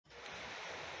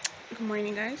Good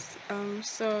morning, guys.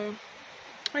 So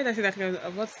why did I say that? Because I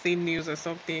was about to say news or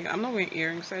something. I'm not wearing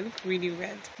earrings, so I look really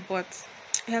weird. But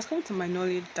it has come to my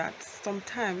knowledge that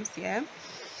sometimes, yeah,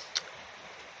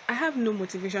 I have no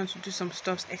motivation to do some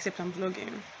stuff except I'm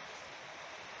vlogging.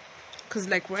 Cause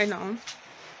like right now,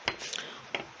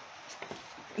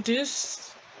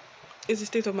 this is the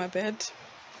state of my bed.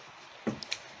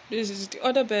 This is the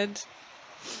other bed,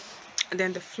 and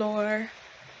then the floor,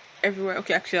 everywhere.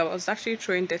 Okay, actually, I was actually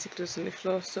throwing dirty clothes on the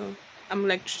floor, so I'm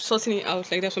like sorting it out.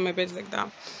 Like that's why my bed is like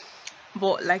that.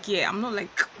 But like, yeah, I'm not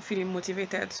like feeling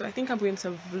motivated, so I think I'm going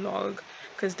to vlog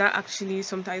because that actually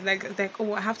sometimes like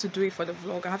oh, I have to do it for the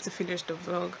vlog. I have to finish the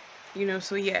vlog, you know.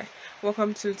 So yeah,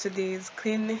 welcome to today's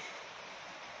cleaning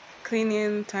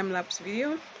time lapse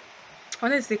video. I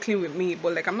wanted to say clean with me,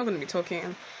 but like I'm not gonna be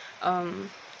talking.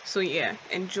 So yeah,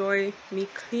 enjoy me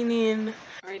cleaning.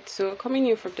 All right, so coming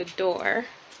in from the door,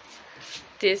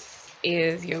 this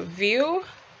is your view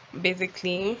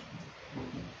basically.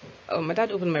 My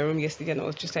dad opened my room yesterday and I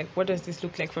was just like, what does this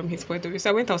look like from his point of view? So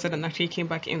I went outside and actually came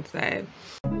back inside.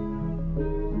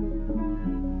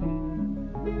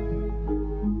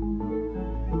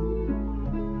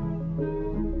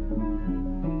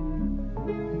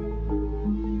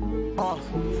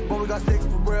 When we got sticks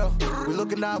for real, we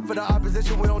looking out for the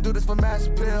opposition. We don't do this for mass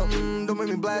appeal. Don't make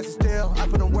me blast it still. I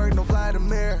put in work, no fly in the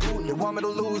mirror. They want me to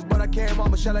lose, but I can't.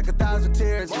 Mama shed like 1,000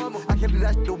 tears. I can't do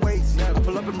that shit to waste. I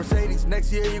pull up in Mercedes.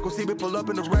 Next year you gon' see me pull up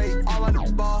in the race. All I do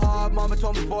is ball hard. Mama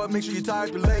told me, boy, make sure you tie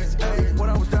up your legs. Hey, when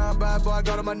I was down bad, boy, I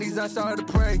got on my knees and I started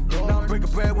to pray. Now I'm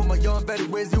breaking bread with my young Betty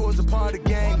Wiz. You was a part of the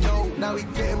gang. No, now we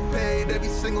getting paid every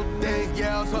single day.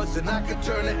 Yeah, I was hustling. I could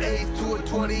turn an 8 to a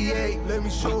 28. Let me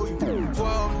show you.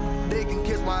 12, they can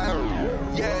kiss my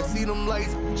ass. Yeah, see them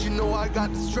lights, but you know I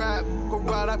got the strap. Go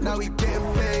right up, now we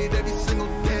getting paid every single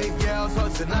day. Yeah, I was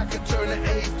hustling, I could turn an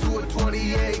 8 to a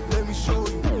 28. Let me show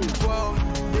you.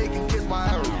 12, they can kiss my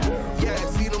ass. Yeah,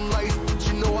 see them lights, but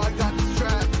you know I got the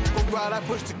strap. Go right, I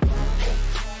push the...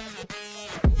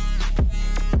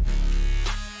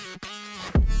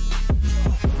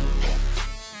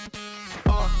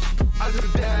 I do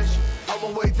the dash, on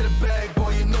my way to the bag,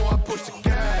 boy, you know I push the gas.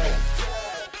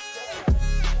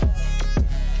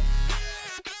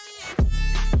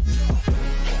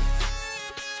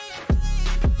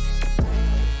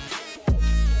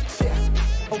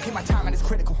 Okay, my timing is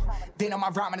critical. They know my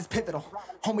rhyming is pivotal.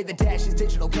 Homie, the dash is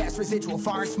digital, gas residual.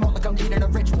 Fire and smoke like I'm leading a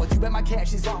ritual. You bet my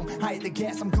cash is on. I hit the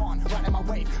gas, I'm gone. Riding my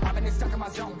wave. I've been stuck in my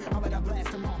zone. I'm gonna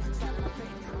blast them all. Slapping my face.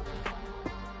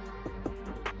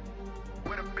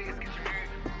 When a bass gets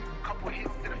moved, couple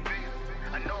hits to the face.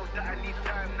 I know that I need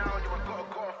time now. You I gotta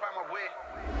go and find my way.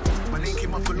 My name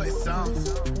came up a lot, it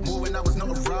sounds more when I was not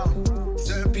around.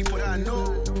 Certain people that I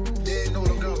know, they ain't no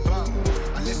longer about.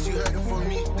 Unless you heard it from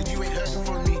me, then you ain't heard it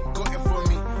from me. Got it from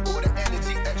me, all the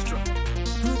energy extra.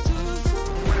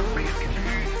 When a bass gets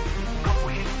moved, couple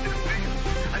hits to the face.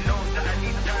 I know that I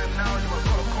need time now. You I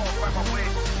gotta go and find my way.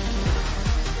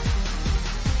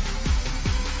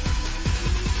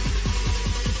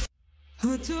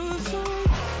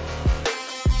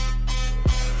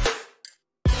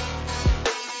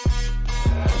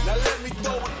 Now let me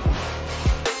throw it.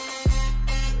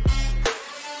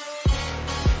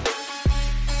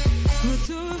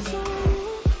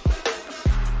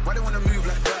 Why they wanna move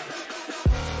like that?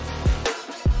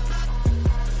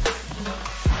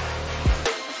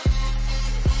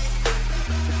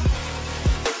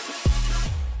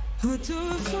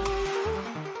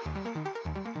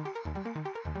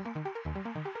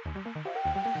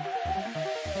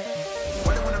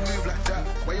 Why they wanna move like that?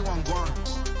 Why you want gone?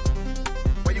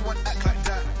 Why you want act like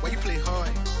that? Why you play hard?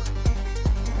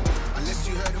 Unless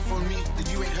you heard it from me, then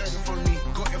you ain't heard it from me.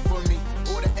 Got it from me,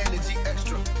 all the energy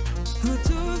extra.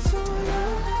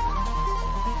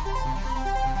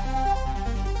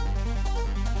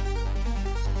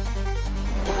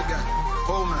 Old guy,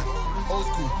 old man, old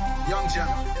school, young jam,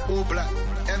 all black,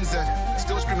 MZ,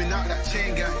 still screaming out that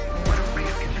chain gang. When a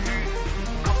bass gets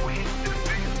moved, couple hits to the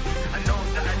face. I know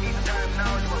that I need time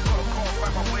now, you I gotta go and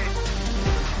find my way.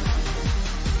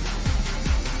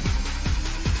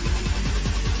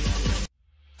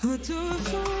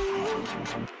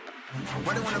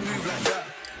 Why they wanna move like that?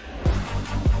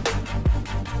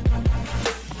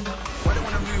 Why they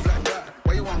wanna move like that?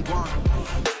 Why you want gone?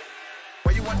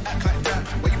 Why you want act like that?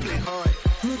 Why you play hard?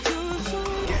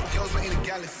 Get girls but ain't a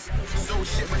gallus. So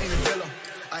shit but ain't a villa.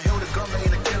 I held a gun but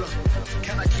ain't a killer.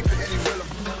 Can I keep it any realer?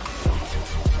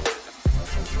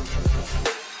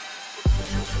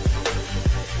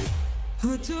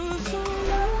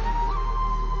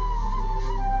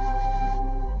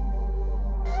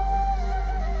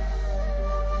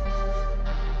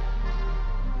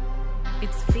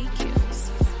 It's Fake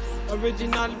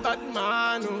Original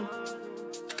Batman.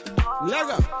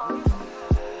 Lego.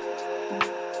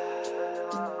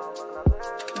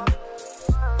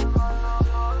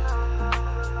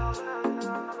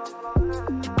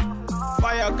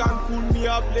 Fire can't cool me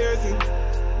up blazing.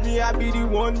 Me I be the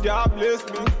one that bless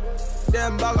me.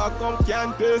 Them bagger come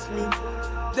can't taste me.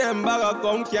 Them bagger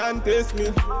come can't taste me.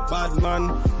 Bad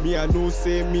man, me I no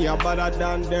say me a better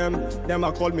than them. Them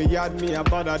a call me yard, me a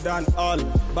better than all.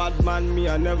 Bad man, me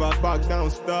I never back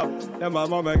down, stop. Them a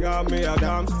mama got me a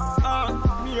damn.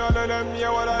 Me a tell them me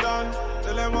a what I done.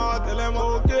 Tell them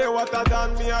okay what I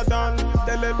done, me a done.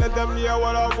 Tell them let them hear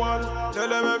what I want. Tell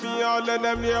them let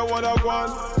them hear what I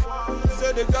want.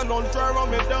 Say the girl don't try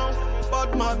run me down.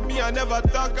 Bad man, me I never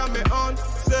talk on me on.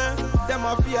 Say them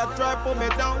a fear try put me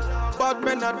down. Bad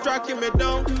men are tracking me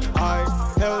down. I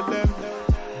held them.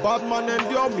 Bad man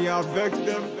endure me, I vex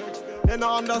them. Then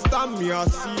I understand me, I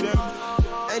see them.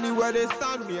 Anywhere they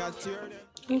stand me, I cheer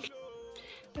them.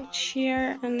 The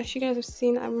chair, and as you guys have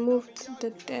seen, I moved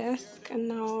the desk, and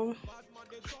now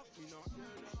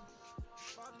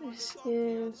this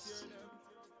is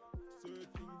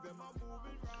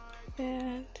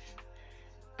bed,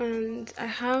 and I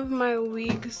have my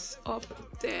wigs up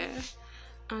there.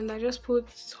 And I just put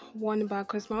one bag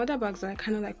because my other bags are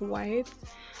kind of like white,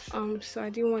 so I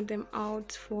didn't want them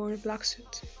out for black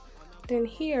suit. Then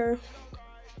here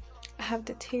I have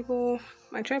the table.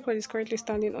 My tripod is currently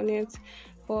standing on it,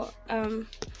 but in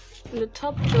the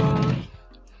top drawer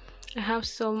I have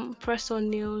some press-on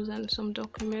nails and some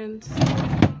documents,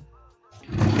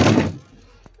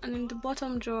 and in the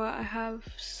bottom drawer I have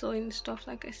sewing stuff.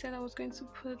 Like I said, I was going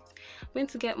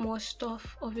to get more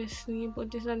stuff obviously,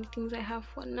 but these are the things I have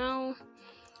for now.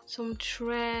 Some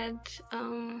thread,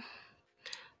 some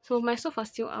of my stuff are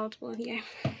still out, but yeah.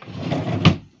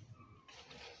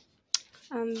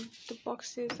 And the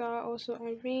boxes are also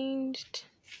arranged.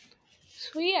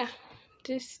 So yeah,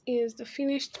 this is the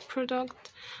finished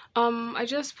product.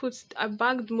 I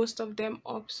bagged most of them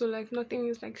up, so like nothing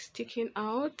is like sticking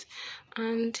out.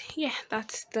 And yeah,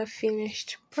 that's the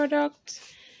finished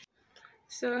product.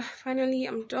 So finally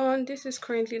I'm done. This is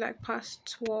currently like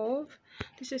past 12.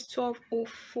 This is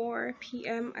 12:04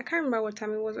 p.m. I can't remember what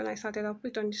time it was when I started. I'll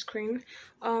put it on the screen.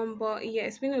 But yeah,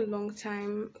 it's been a long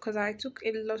time because I took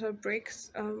a lot of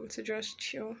breaks to just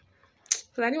chill,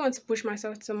 because I didn't want to push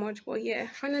myself so much. But yeah,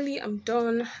 finally I'm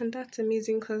done, and that's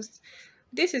amazing because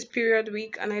this is period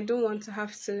week and I don't want to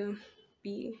have to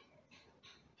be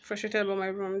frustrated about my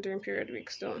room during period week.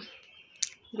 So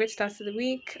great start to the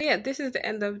week. Yeah, this is the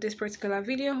end of this particular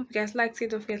video. Hope you guys liked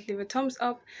it. Don't forget to leave a thumbs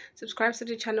up, subscribe to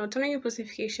the channel, turn on your post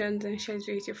notifications, and share it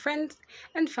with your friends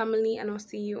and family, and I'll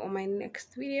see you on my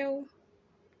next video.